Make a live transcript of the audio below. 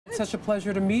Such a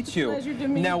pleasure to meet you. Pleasure to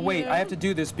meet now wait, you. I have to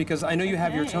do this because I know you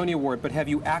have your Tony Award, but have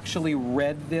you actually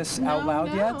read this out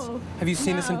loud yet? Have you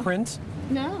seen this in print?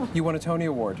 No. You won a Tony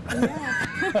Award. Yeah.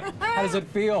 How does it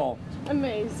feel?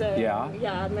 Amazing. Yeah?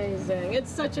 Yeah, amazing.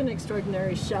 It's such an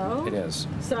extraordinary show. It is.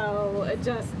 So it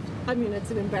just, I mean,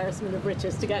 it's an embarrassment of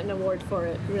riches to get an award for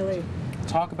it, really.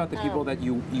 Talk about the people that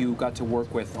you got to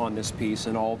work with on this piece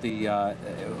and all the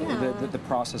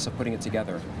process of putting it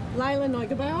together. Lila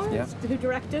Neugebauer, who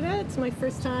directed it. It's my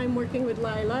first time working with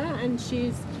Lila, and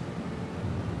she's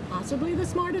possibly the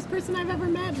smartest person I've ever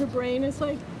met. Her brain is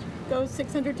like, goes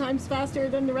 600 times faster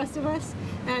than the rest of us.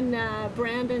 And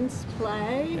Brandon's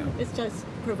play is just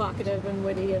provocative and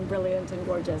witty and brilliant and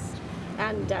gorgeous.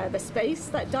 And the space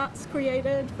that Dot's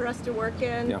created for us to work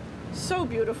in, so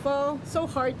beautiful, so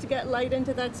hard to get light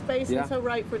into that space and so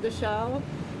right for the show.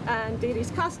 And Dee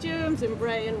Dee's costumes and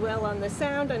Bray and Will on the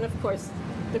sound, and of course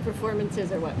the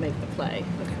performances are what make the play.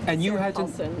 And you had to,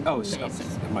 oh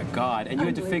my God, and you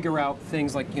had to figure out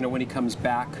things like, you know, when he comes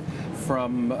back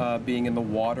from being in the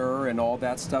water and all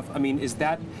that stuff. I mean, is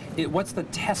that, what's the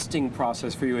testing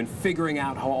process for you in figuring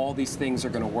out how all these things are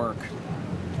going to work?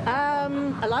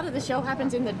 A lot of the show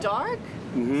happens in the dark,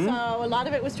 so a lot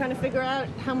of it was trying to figure out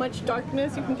how much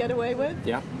darkness you can get away with,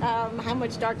 how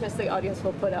much darkness the audience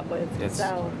will put up with.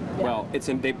 Well,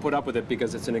 they put up with it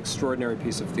because it's an extraordinary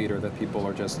piece of theater that people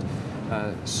are just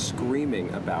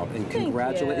screaming about and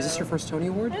congratulate. Is this your first Tony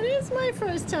Award? It is my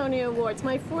first Tony Award. It's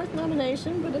my 4th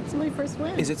nomination, but it's my first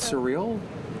win. Is it surreal?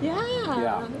 Yeah.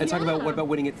 Yeah. And talk about, what about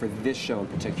winning it for this show in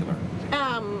particular?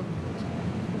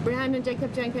 Brian and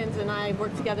Jacob Jenkins and I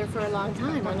worked together for a long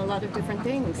time on a lot of different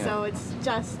things, so it's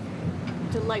just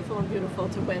delightful and beautiful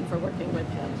to win for working with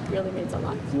him. It really means a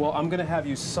lot. Well, I'm going to have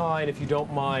you sign, if you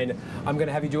don't mind. I'm going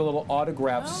to have you do a little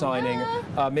autograph signing.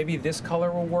 Maybe this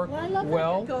color will work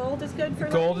well. Gold is good for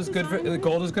gold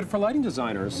is good for lighting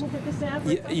designers. Can we put this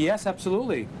down? Yes,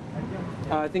 absolutely.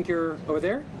 I think you're over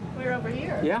there. We're over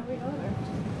here. Yeah.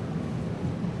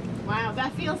 Wow,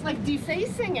 that feels like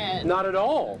defacing it. Not at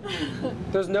all.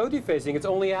 There's no defacing, it's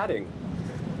only adding.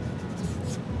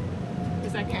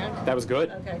 Does that count? That was good.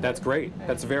 Okay, That's great.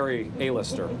 That's very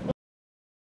A-lister.